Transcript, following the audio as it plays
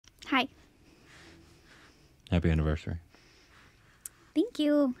Happy anniversary. Thank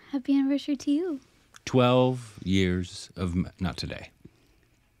you. Happy anniversary to you. 12 years of... Not today.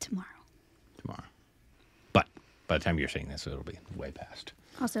 Tomorrow. But by the time you're seeing this, it'll be way past.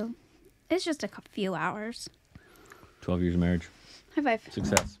 Also, it's just a few hours. 12 years of marriage. High five.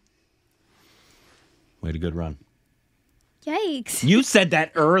 Success. We had a good run. Yikes. You said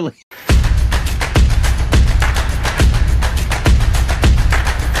that early.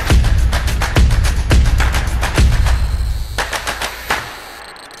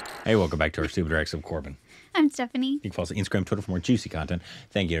 Hey, welcome back to our Stupid Rex of Corbin. I'm Stephanie. You can follow us on Instagram, Twitter for more juicy content.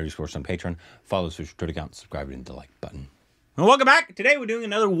 Thank you to everybody on Patreon. Follow us with your Twitter account, subscribe and hit the like button. And welcome back. Today we're doing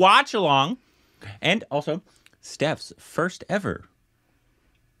another watch along, and also Steph's first ever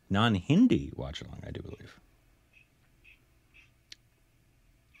non-Hindi watch along, I do believe.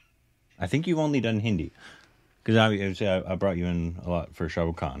 I think you've only done Hindi because I brought you in a lot for Shah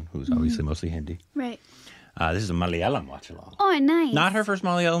Rukh Khan, who's obviously mostly Hindi. Right. This is a Malayalam watch-along. Oh, nice. Not her first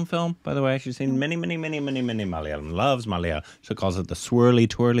Malayalam film, by the way. She's seen many Malayalam. Loves Malayalam. So calls it the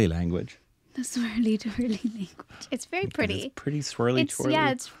swirly-twirly language. The swirly-twirly language. It's very pretty. It's pretty swirly-twirly. Yeah,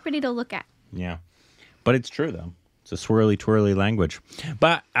 it's pretty to look at. Yeah. But it's true, though. It's a swirly-twirly language.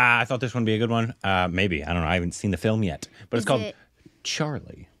 But I thought this one would be a good one. Maybe. I don't know. I haven't seen the film yet. But it's called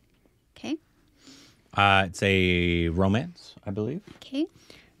Charlie. Okay. It's a romance, I believe. Okay.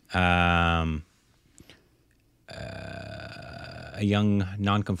 A young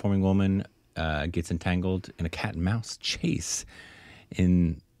non-conforming woman gets entangled in a cat and mouse chase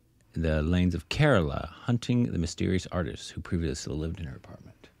in the lanes of Kerala, hunting the mysterious artist who previously lived in her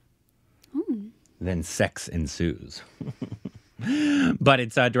apartment. Then sex ensues. But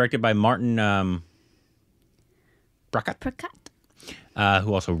it's directed by Martin Prakat,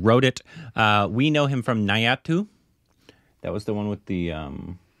 who also wrote it. We know him from Nayatu. That was the one with the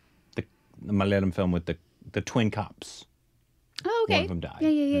Malayalam film with the twin cops. Oh, okay. One of them died. Yeah.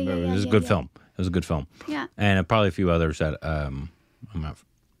 It was a good film. It was a good film. Yeah. And probably a few others that don't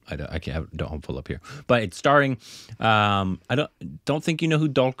pull up here. But it's starring. I don't think you know who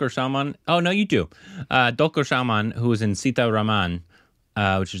Dulquer Salmaan. Oh no, you do. Dulquer Salmaan, who was in Sita Raman,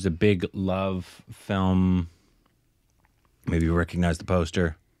 which is a big love film. Maybe you recognize the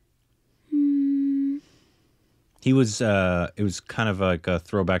poster. He was, it was kind of like a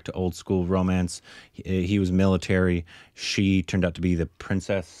throwback to old school romance. He was military. She turned out to be the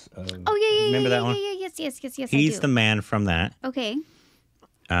princess. Remember that one? Yes, He's the man from that. Okay.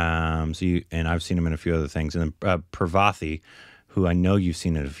 And I've seen him in a few other things. And then Parvathy, who I know you've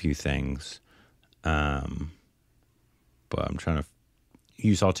seen in a few things. But I'm trying to,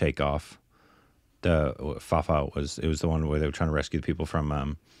 you saw Takeoff. The Fafa it was the one where they were trying to rescue the people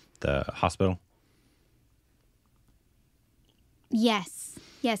from the hospital. Yes.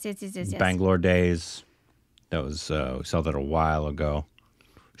 Bangalore Days. That was we saw that a while ago.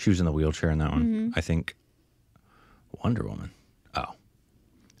 She was in the wheelchair in that one. I think Wonder Woman. Oh,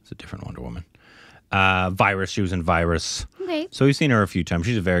 it's a different Wonder Woman. Virus. She was in Virus. Okay. So we've seen her a few times.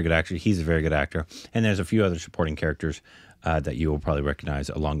 She's a very good actor. He's a very good actor. And there's a few other supporting characters that you will probably recognize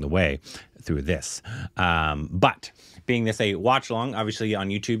along the way through this. But being this a watch-along, obviously on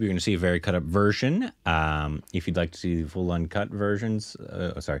YouTube, you're going to see a very cut-up version. If you'd like to see the full uncut versions,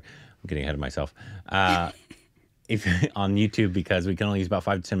 sorry, I'm getting ahead of myself. If on YouTube, because we can only use about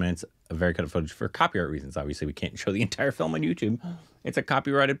 5 to 10 minutes of very cut-up footage for copyright reasons. Obviously, we can't show the entire film on YouTube. It's a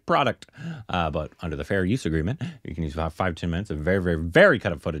copyrighted product. But under the fair use agreement, you can use about 5 to 10 minutes of very, very, very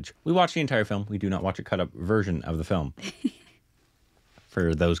cut-up footage. We watch the entire film. We do not watch a cut-up version of the film.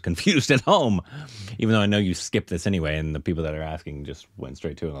 For those confused at home, even though I know you skipped this anyway, and the people that are asking just went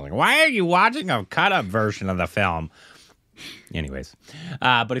straight to it. I'm like, why are you watching a cut-up version of the film? Anyways,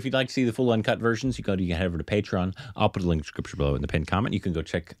 but if you'd like to see the full uncut versions, you can head over to Patreon. I'll put a link in the description below in the pinned comment. You can go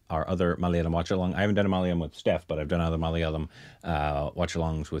check our other Malayalam watch-along. I haven't done a Malayalam with Steph, but I've done other Malayalam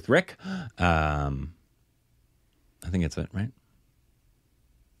watch-alongs with Rick. I think that's it, right?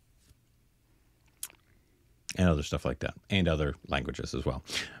 And other stuff like that. And other languages as well.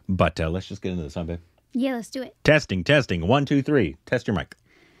 But let's just get into this, huh, babe? Yeah, let's do it. Testing. 1, 2, 3. Test your mic.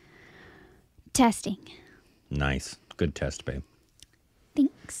 Testing. Nice. Good test, babe.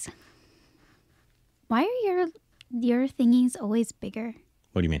 Thanks. Why are your thingies always bigger?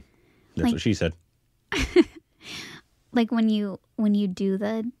 What do you mean? That's what she said. Like when you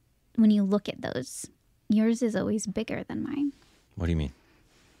look at those, yours is always bigger than mine. What do you mean?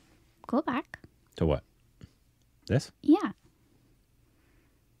 Go back. To what? This? Yeah.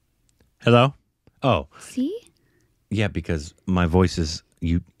 Hello? Oh. See? Yeah, because my voice is...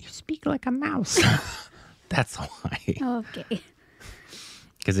 You speak like a mouse. That's why. Oh, okay.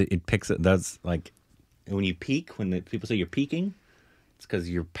 Because it picks it... That's like... when you peak, when people say you're peaking, it's because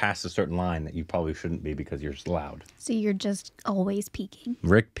you're past a certain line that you probably shouldn't be because you're just loud. So you're just always peaking.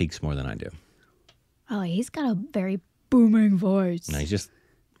 Rick peaks more than I do. Oh, he's got a very booming voice. No, he's just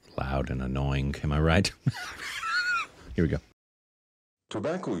loud and annoying. Am I right? Here we go.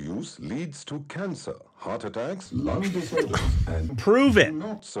 Tobacco use leads to cancer, heart attacks, lung disorders, and Prove it. do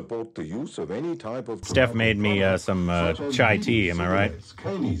not support the use of any type of Steph made me some chai tea. Am I right?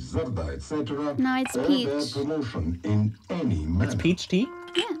 No, it's peach. It's peach tea?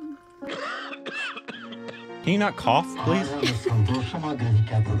 Yeah. Can you not cough, please?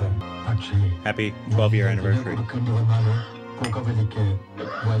 Happy 12-year anniversary.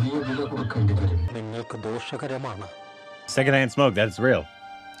 Secondhand smoke, that's real.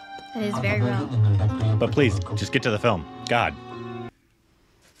 That is very real. But please, just get to the film. God.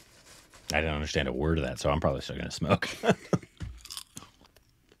 I didn't understand a word of that, so I'm probably still going to smoke.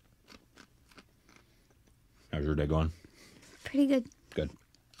 How's your day going? Pretty good. Good.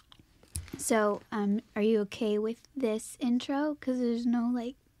 So, are you okay with this intro? Because there's no,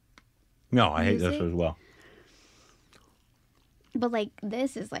 like... No, I hate this music? as well. But, like,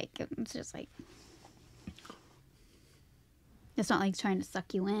 this is, like, it's just, like... It's not, like, trying to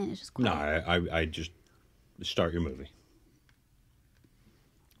suck you in. It's just No, quiet. I just start your movie.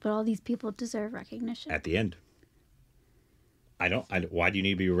 But all these people deserve recognition. At the end. Why do you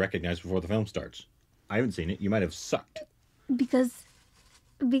need to be recognized before the film starts? I haven't seen it. You might have sucked.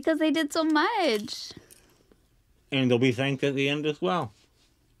 Because they did so much. And they'll be thanked at the end as well.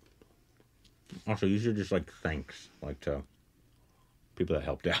 Also, these are just like thanks, like to people that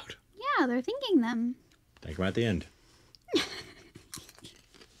helped out. Yeah, they're thanking them. Thank them at the end.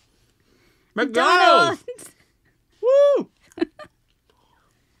 McDonald's! Woo!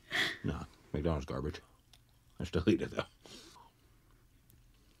 No, McDonald's garbage. I still eat it though.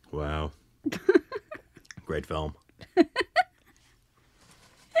 Wow. Great film.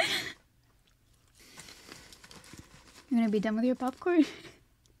 You gonna be done with your popcorn?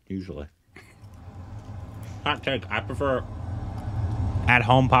 Usually. Hot take. I prefer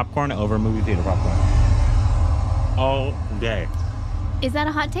at-home popcorn over movie theater popcorn. All day. Is that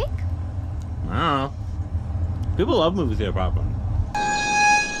a hot take? I don't know. People love movie theater popcorn.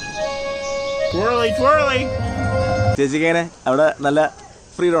 Twirly, twirly! ചേച്ചിക്കേനെ അവിടെ നല്ല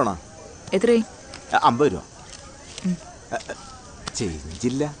freedom ആണോ? എത്രയായി? 50 രൂപ.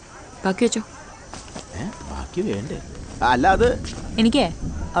 ചേഞ്ചില്ല. ബാക്കി വെച്ചോ. ബാക്കി വേണ്ടേ? അല്ല അത് എനിക്കേ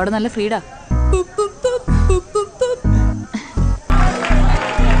അവിടെ നല്ല ഫ്രീഡാ.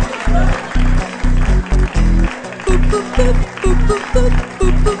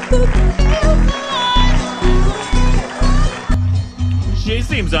 She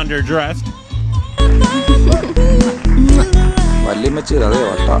seems underdressed. വല്യമ്മച്ചി അതേ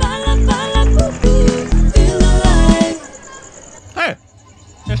വട്ട. Hey,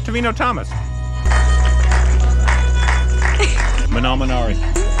 there's Tavino Thomas. Manominari.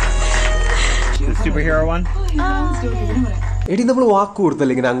 The superhero one? എടി നമ്മൾ വാക്ക്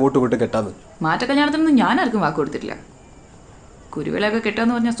കൊടുത്തല്ലേ ഇങ്ങനെ അങ്ങോട്ടും ഇങ്ങോട്ടും കെട്ടാന്ന്. മാറ്റ കല്യാണത്തിനൊന്നും ഞാൻ ആർക്കും വാക്ക് കൊടുത്തിട്ടില്ല. കുരുവിലൊക്കെ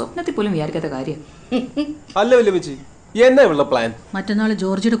കെട്ടാന്ന് പറഞ്ഞാൽ സ്വപ്നത്തിൽ പോലും വിചാരിക്കാത്ത കാര്യം. അല്ല വല്യമ്മച്ചി, എന്നാ ഉള്ള പ്ലാൻ? മറ്റന്നാൾ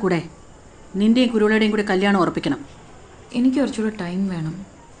ജോർജിയുടെ കൂടെ നിന്റെയും കുരുവിളുടെയും കൂടെ കല്യാണം ഉറപ്പിക്കണം. എനിക്ക് കുറച്ചുകൂടെ ടൈം വേണം.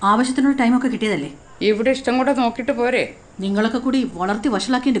 ആവശ്യത്തിനുള്ള ടൈമൊക്കെ കിട്ടിയതല്ലേ? ഇവിടെ ഇഷ്ടം കൂടെ നോക്കിയിട്ട് പോരെ. നിങ്ങളൊക്കെ കൂടി വളർത്തി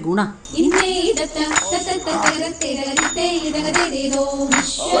വഷളാക്കിയതിന്റെ ഗുണ.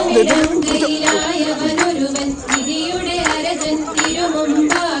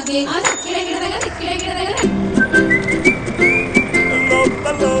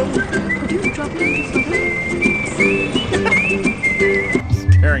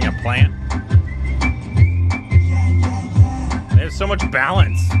 Carrying a plant. There's so much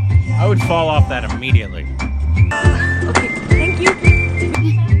balance. I would fall off that immediately. Okay, thank you.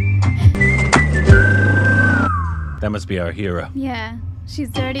 That must be our hero. Yeah,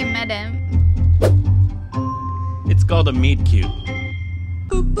 she's already met him. It's called a meet cute.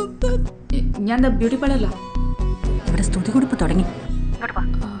 ഞാൻ beauty പാർലറിലാ. ഇവിടെ സ്തുതി കൊടുപ്പ് തുടങ്ങി.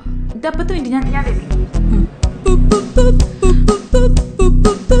 ഇത് 10 minute ഞാൻ എത്തി.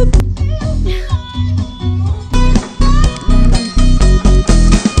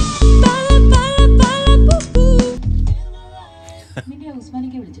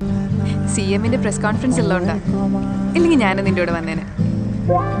 CMന്റെ press conference ഉള്ളതുകൊണ്ടാ. ഇല്ലെങ്കിൽ ഞാനും നിന്റെ കൂടെ വന്നേനെ.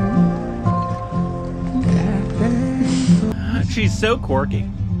 She's so quirky.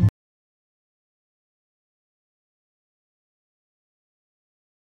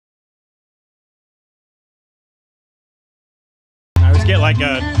 I always get like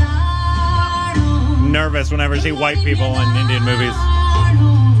nervous whenever I see white people in Indian movies.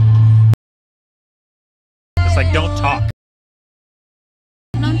 like, don't talk.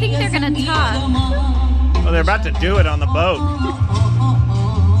 I don't think they're gonna talk. Well, they're about to do it on the boat.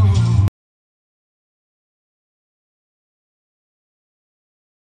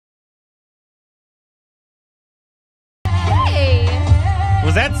 Hey!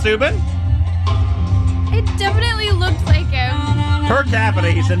 Was that Subin? It definitely looked like him. Per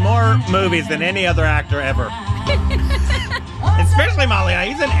capita, he's in more movies than any other actor ever. Especially Malayalam.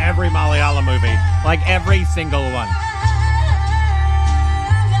 He's in every Malayalam movie. Like every single one.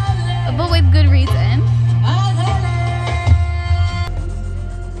 But with good reason.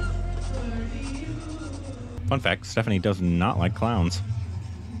 Fun fact, Stephanie does not like clowns.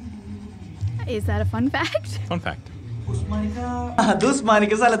 Is that a fun fact? Fun fact. അത്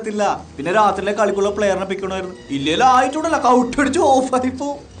ഉസ്മാനിക്ക് സ്ഥലത്തില്ല. പിന്നെ രാത്രിയിലെ കളിക്കുള്ള പ്ലെയറിനെ പിക്കണമായിരുന്നു. ഇല്ലല്ലോ ആയിട്ടുണ്ടല്ലോ കൗട്ടടിച്ച് ഓഫായിപ്പോ.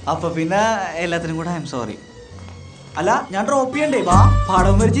 അപ്പൊ പിന്നെ എല്ലാത്തിനും കൂടെ I am sorry. അല്ല ഞാൻ ഡ്രോപ്പ് ചെയ്യണ്ടേ? വാ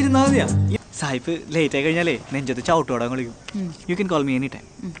പടം വരച്ചിരുന്നാ മതിയാ. സായിപ്പ് ലേറ്റ് ആയി കഴിഞ്ഞാലേ നെഞ്ചത്ത് ചവിട്ടോടാൻ കളിക്കും. You can call me any time.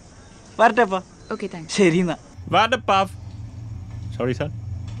 വരട്ടെ അപ്പാ. Okay thanks. ശരി എന്നാ. Vada puff. Sorry, son.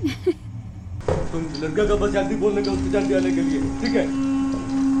 लड़का का बस जल्दी बोलने का उसको जल्दी आने के लिए ठीक है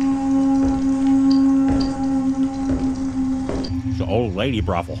It's an old lady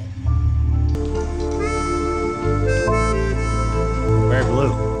brothel. Very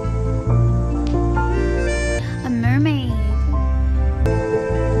blue. A mermaid.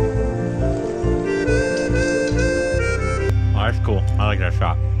 Oh, that's cool. I like that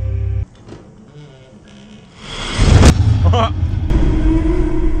shot.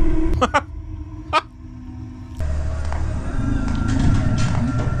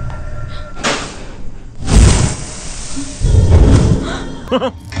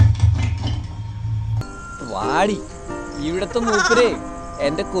 വാടി ഇവിടത്തെ മൂപ്പരെ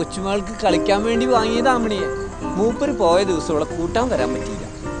എന്റെ കൊച്ചുമകൾക്ക് കളിക്കാൻ വേണ്ടി വാങ്ങിയതാമണിയെ. മൂപ്പര് പോയ ദിവസം ഇവിടെ കൂട്ടാൻ വരാൻ പറ്റിയില്ല.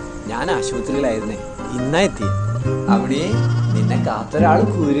 ഞാൻ ആശുപത്രിയിലായിരുന്നേ. ഇന്നാ എത്തി. അവിടെ നിന്നെ കാത്തൊരാള്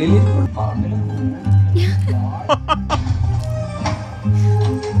കൂരയിൽ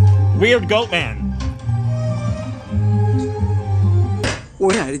Weird goat man.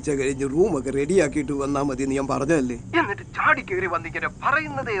 ഒരാഴ്ച കഴിഞ്ഞ് റൂമൊക്കെ റെഡിയാക്കിയിട്ട് വന്നാൽ മതി എന്ന് ഞാൻ പറഞ്ഞതല്ലേ. എന്നിട്ട് ചാടി കയറി വന്നിങ്ങനെ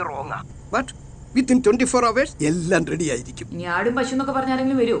പറയുന്നതേ റോങ്ങാ. ബട്ട് വിത്തിൻ 24 hours എല്ലാം റെഡി ആയിരിക്കും. ഇനി ആടും പശു എന്നൊക്കെ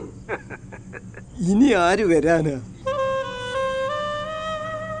പറഞ്ഞാരെങ്കിലും വരുമോ? ഇനി ആര് വരാനാ?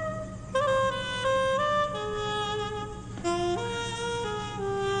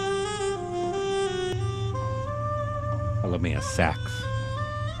 I love me a sax.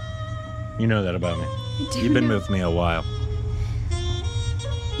 You know that about me. You've been with me a while.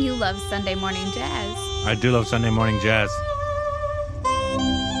 You love Sunday morning jazz. I do love Sunday morning jazz.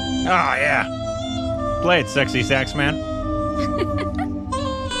 Oh, yeah. Play it, sexy sax man.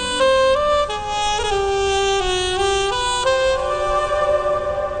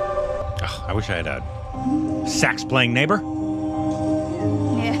 Oh, I wish I had a sax playing neighbor.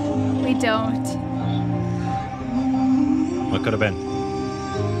 Yeah, we don't. What could have been?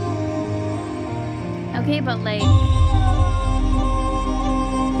 Okay, but like,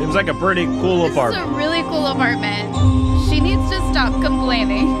 Seems like a pretty cool this apartment. is a really cool apartment. She needs to stop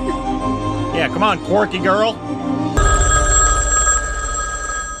complaining. Yeah, come on, quirky girl.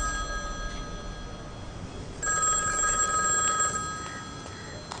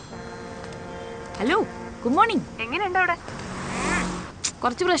 Hello good morning. എങ്ങനെയുണ്ട് അവിടെ?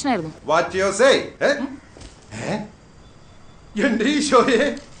 കുറച്ച് പ്രശ്നമായിരുന്നു. What you say? എന്റെ ഈശോയെ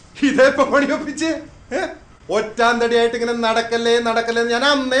ഇതേപ്പോ പണിയൊപ്പിച്ച് ഒറ്റാന്തടിയായിട്ട് ഇങ്ങനെ നടക്കല്ലേ നടക്കല്ലേ ഞാൻ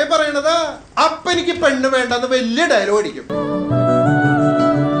അന്നേ പറയണതാ. അപ്പൊ എനിക്ക് പെണ്ണ് വേണ്ടെന്ന് വലിയ ഡയലോഗ് അടിക്കും.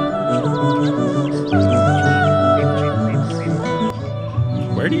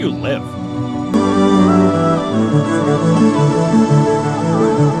 Where do you live?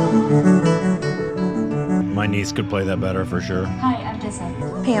 My niece could play that better for sure. Hi, I'm Tessa.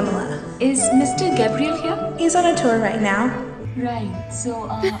 Pamela. Is Mr. Gabriel here? He's on a tour right now. Right. So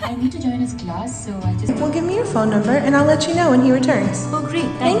I need to join his class. So I just. Well, give me your phone number and I'll let you know when he returns. Oh, great.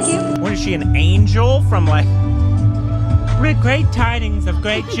 Thank you. What is she, an angel from like? With great tidings of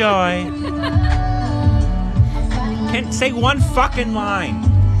great joy. Can't say one fucking line.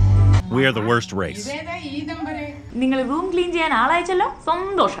 We are the worst race. നിങ്ങൾ room clean ചെയ്യാൻ ആളയച്ചല്ലോ.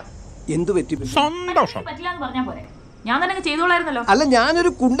 സന്തോഷം. എന്തു പറ്റി? സന്തോഷം. പറ്റില്ല എന്ന് പറഞ്ഞാ പോരെ. ഞാൻ തന്നെ ചെയ്തോളായിരുന്നല്ലോ. അല്ല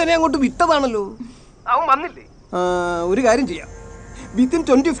ഞാനൊരു കുണ്ടനെ അങ്ങോട്ട് വിട്ടതാണല്ലോ. അവൻ വന്നില്ലേ? ഒരു കാര്യം ചെയ്യാം. Within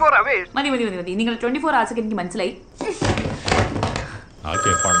 24 hours. മതി മതി മതി മതി. നിങ്ങൾ 24 hours എനിക്ക് മനസ്സിലായി.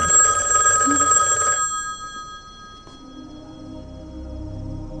 Okay, apartment.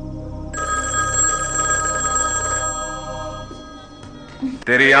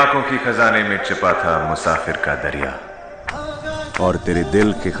 तेरी आंखों की खजाने में छिपा था मुसाफिर का दरिया और तेरे दिल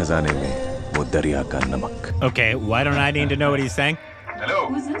के खजाने में वो दरिया नमक. Okay, why don't I need to know what he's saying? Hello.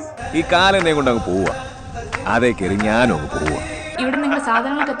 Who's this? ഈ കാലെന്നെ കൊണ്ട് അങ്ങ് പോവാ. അതേ കയറി ഞാനും അങ്ങ് പോവാ. ഇവിടെ നിങ്ങളുടെ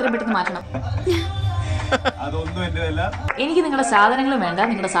സാധനങ്ങളൊക്കെ എത്ര പെട്ടെന്ന് മാറ്റണം. അതൊന്നും എന്റേതല്ല. എനിക്ക് നിങ്ങളുടെ സാധനങ്ങളും വേണ്ട,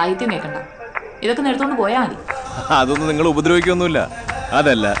 നിങ്ങളുടെ സാഹിത്യം കേൾക്കണ്ട. ഇതൊക്കെ എടുത്തുകൊണ്ട് പോയാൽ മതി. അതൊന്നും നിങ്ങൾ ഉപദ്രവിക്കൊന്നുമില്ല.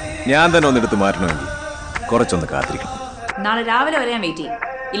 അതല്ല, ഞാൻ തന്നെ ഒന്നെടുത്ത് മാറ്റണമെങ്കിൽ കുറച്ചൊന്ന് കാത്തിരിക്കണം. നാളെ രാവിലെ വരെ ഞാൻ വെയിറ്റ് ചെയ്യും.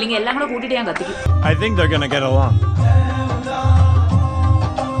 ഇല്ലെങ്കിൽ എല്ലാം കൂടെ കൂട്ടിയിട്ട് ഞാൻ കത്തിക്കും. I think they're gonna get along.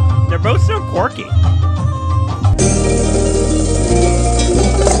 They're both so quirky.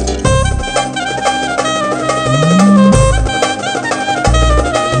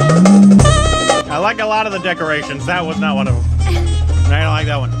 I like a lot of the decorations. That was not one of them. I don't like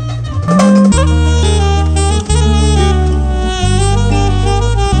that one.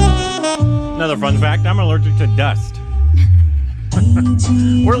 Another fun fact, I'm allergic to dust.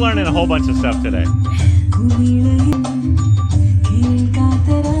 We're learning a whole bunch of stuff today.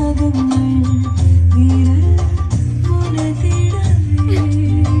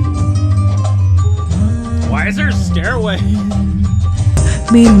 Why is there a stairway?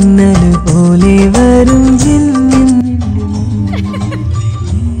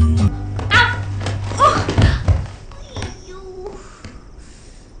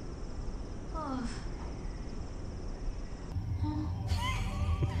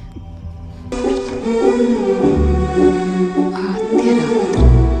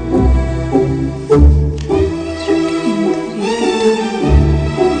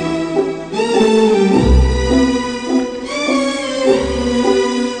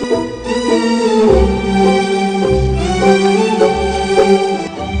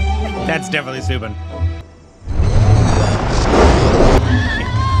 That's definitely Subin.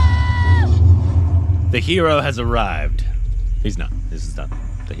 The hero has arrived. He's not. This is not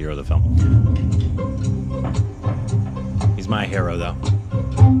the hero of the film. He's my hero, though.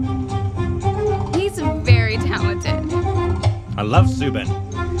 He's very talented. I love Subin.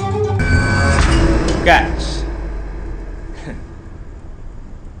 Guys.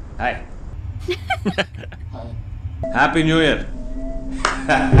 Hi. Happy New Year.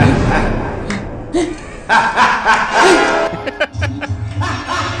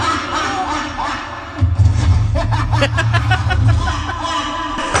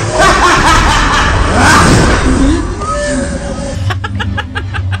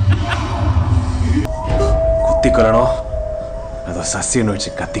 കുത്തിക്കൊല്ലണോ അതോ സസ്യം ഒഴിച്ച്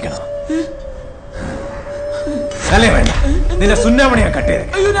കത്തിക്കണോ? അല്ലേ വേണ്ട, നിന്റെ സുന്നാമണി ഞാൻ cut ചെയ്തേ.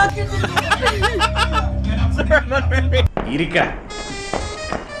 ഇരിക്ക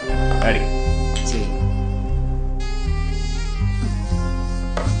അടി.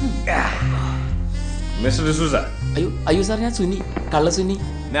 മിസ്റ്റർ ഡിസൂസ. അയ്യോ സാർ, ഞാൻ സുനി, കള്ള സുനി.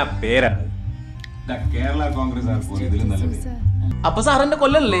 ഞാൻ പേരാ കേരള കോൺഗ്രസ്. ഇതിലും നല്ല പേര്. അപ്പൊ സാർ എന്നെ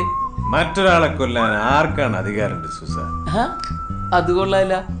കൊല്ലല്ലേ? മറ്റൊരാളെ കൊല്ലാൻ ആർക്കാണ് അധികാരം ഡിസൂസ? അത്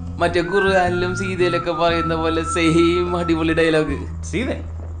കൊള്ളാല്ല. മറ്റേ ഖുർആനിലും സീതയിലൊക്കെ പറയുന്ന പോലെ സെയിം അടിപൊളി ഡയലോഗ്. സീത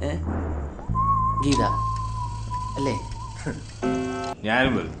ഗീത അല്ലേ?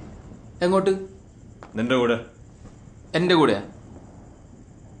 ഞാനും വരും. എങ്ങോട്ട്? നിന്റെ കൂടെ. എന്റെ കൂടെ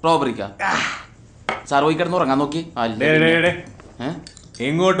റോബറിക്കാ? സാർ പോയി കിടന്ന് ഉറങ്ങാൻ നോക്കി.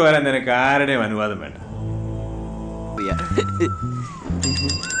 ഇങ്ങോട്ട് വരാൻ നിനക്ക് ആരുടെയും അനുവാദം വേണ്ട.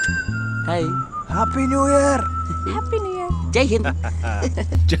 Hi, happy new year. Happy New Year. Jai Hind.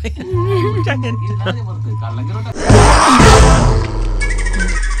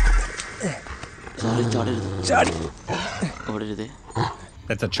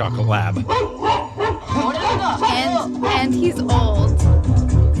 That's a chocolate lab. And he's old.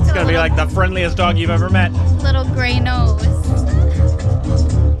 It's gonna be like the friendliest dog you've ever met. Little gray nose.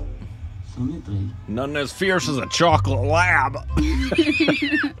 None as fierce as a chocolate lab.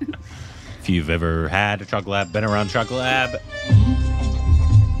 If you've ever had a chocolate lab, been around chocolate lab,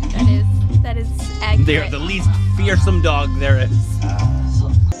 That is accurate. they're the least fearsome dog there is.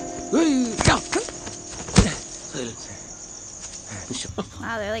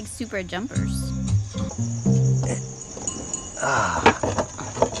 Wow, they're like super jumpers.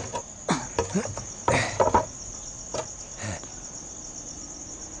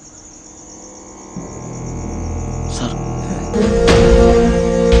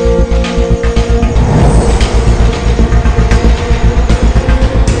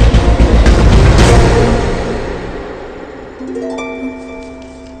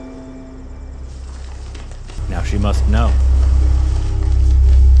 Now she must know.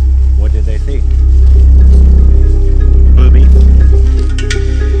 What did they see? Boobies?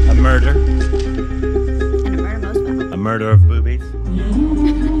 A murder? And a murder most well. A murder of boobies?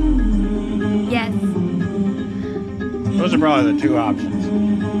 Yes. Those are probably the two options.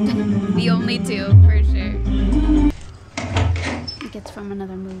 the only two, for sure. I think it's from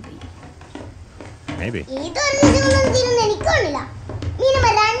another movie. Maybe.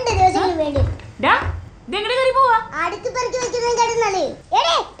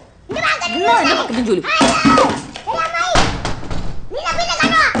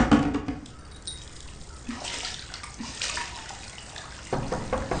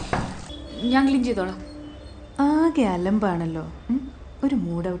 ഞാൻ clean ചെയ്തോളാം. ആകെ അലമ്പാണല്ലോ. ഒരു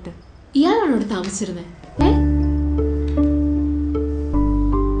mood out. ഇയാളാണോ ഇവിടെ താമസിച്ചിരുന്നത്?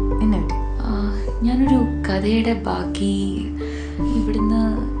 ഞാനൊരു കഥയുടെ ബാക്കി ഇവിടുന്ന്.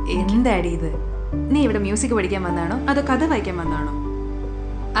 എന്താടി ഇത്? നീ ഇവിടെ മ്യൂസിക് പഠിക്കാൻ വന്നാണോ അതോ കഥ വായിക്കാൻ വന്നാണോ?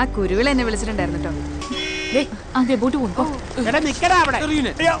 ആ കുരുവിൾ എന്നെ വിളിച്ചിട്ടുണ്ടായിരുന്നു കേട്ടോ. അതെ ബോട്ട് പോകും.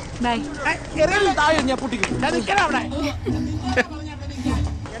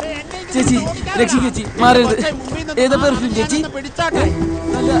 ചേച്ചി രക്ഷിക്ക് ചേച്ചി, മാറരുത്. ഏതാ പെർഫ്യൂം ചേച്ചി?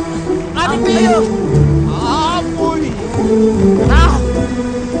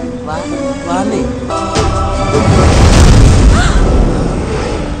 വാന്നേ.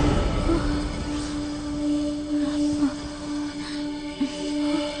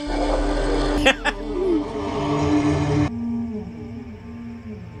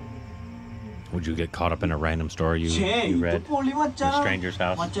 Would you get caught up in a random story you read in a stranger's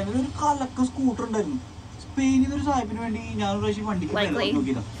house?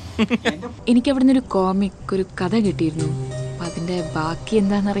 എനിക്ക് അവിടുന്ന് ഒരു കോമിക്, ഒരു കഥ കിട്ടിയിരുന്നു. അപ്പൊ അതിന്റെ ബാക്കി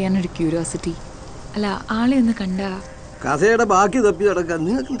എന്താണെന്നറിയാനൊരു ക്യൂരിയോസിറ്റി. അല്ല, ആളെ ഒന്ന് കണ്ട. കഥയുടെ ബാക്കി തപ്പി നടക്കാൻ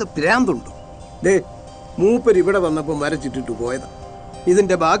നിങ്ങൾക്ക് എന്താ ഭ്രാന്തുണ്ടോ? ദേ, മൂപ്പര് ഇവിടെ വന്നപ്പോ മരച്ചിട്ടിട്ട് പോയതാ.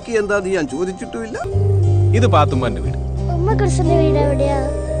 ഇതിന്റെ ബാക്കി എന്താ ഞാൻ ചോദിച്ചിട്ടുമില്ല. ഇത് പാത്തുമ്മാന്റെ വീട്.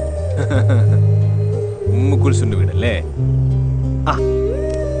 ഉമ്മുക്കുൽസുന്റെ വീടല്ലേ?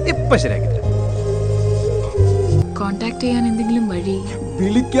 ഇപ്പൊ ശരിയാക്കി തരാം. കോണ്ടാക്ട് ചെയ്യാൻ എന്തെങ്കിലും വഴി?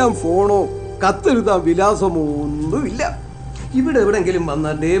 വിളിക്കാൻ ഫോണോ കത്തെഴുതാൻ വിലാസമോ ഒന്നുമില്ല. ഇവിടെ എവിടെങ്കിലും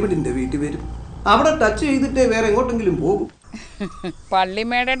വന്നാൽ ഡേവിഡിന്റെ വീട്ടിൽ വരും. അവിടെ ടച്ച് ചെയ്തിട്ടേ വേറെ എങ്ങോട്ടെങ്കിലും പോകും.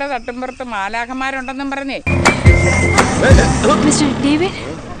 പള്ളിമേടയുടെ തട്ടുംപുറത്ത് മാലാഖമാരുണ്ടെന്നും പറഞ്ഞേ. മിസ്റ്റർ ഡേവിഡ്,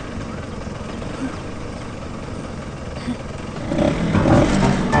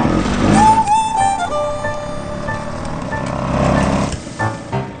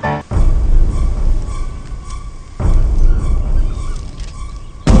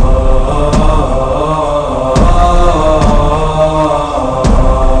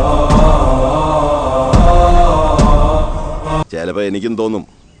 ചിലപ്പോൾ എനിക്കും തോന്നും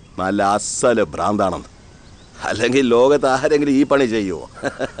നല്ല അസല് ഭ്രാന്താണെന്ന്. അല്ലെങ്കിൽ ലോകത്ത് ആരെങ്കിലും ഈ പണി ചെയ്യുമോ?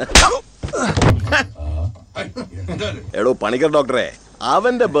 എടോ പണിക്കർ ഡോക്ടറെ,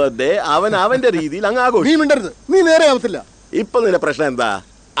 അവന്റെ ബർത്ത്ഡേ അവന്റെ രീതിയിൽ അങ്ങ് ആഘോഷിക്കും. നീ നേരെ ആവത്തില്ല. ഇപ്പൊ നിന്റെ പ്രശ്നം എന്താ?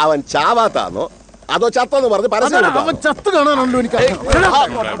 അവൻ ചാവാത്താന്നോ അതോ ചത്തെന്ന് പറഞ്ഞ്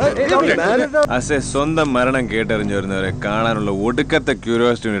അസെ സ്വന്തം മരണം കേട്ടറിഞ്ഞു വരുന്നവരെ കാണാനുള്ള ഒടുക്കത്തെ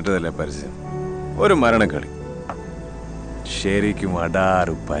ക്യൂരിയോസിറ്റി ഇട്ടതല്ലേ പരസ്യം. ഒരു മരണക്കളി ശരിക്കും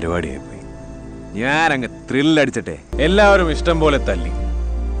അടാറ് പരിപാടിയായി പോയി. ഞാനങ്ങ് ത്രില്ലടിച്ചിട്ടെ എല്ലാവരും ഇഷ്ടം പോലെ തല്ലി.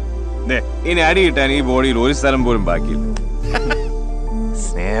 ഇനി അടി കിട്ടാൻ ഈ ബോഡിയിൽ ഒരു സ്ഥലം പോലും ബാക്കിയില്ല.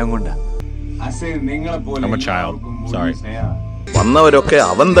 സ്നേഹം കൊണ്ടാ. വന്നവരൊക്കെ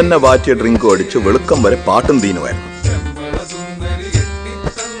അവൻ തന്നെ വാറ്റിയ ഡ്രിങ്ക് അടിച്ച് വെളുക്കം വരെ പാട്ടും തീനുമായിരുന്നു.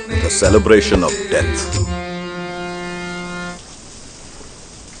 Celebration of death.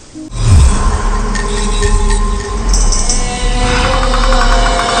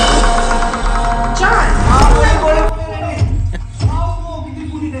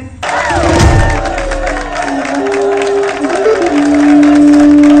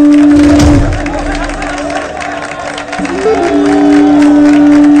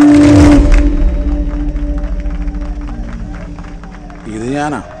 ഇത്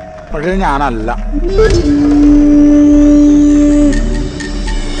ഞാനാ, പക്ഷെ ഞാനല്ല.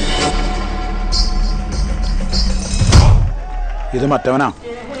 ഇത് മറ്റവനാ.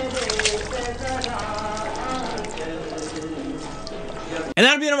 And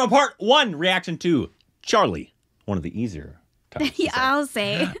that'll be my part 1 reaction to Charlie, one of the easier titles. Yeah, I'll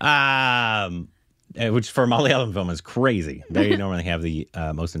say. Which for a Malayalam film is crazy. They normally have the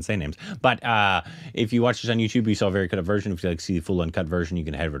most insane names. But if you watch this on YouTube, you saw a very cut version. If you'd like to see the full uncut version, you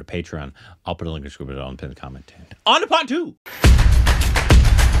can head over to Patreon. I'll put a link in the description. I'll pin the comment. On to part 2.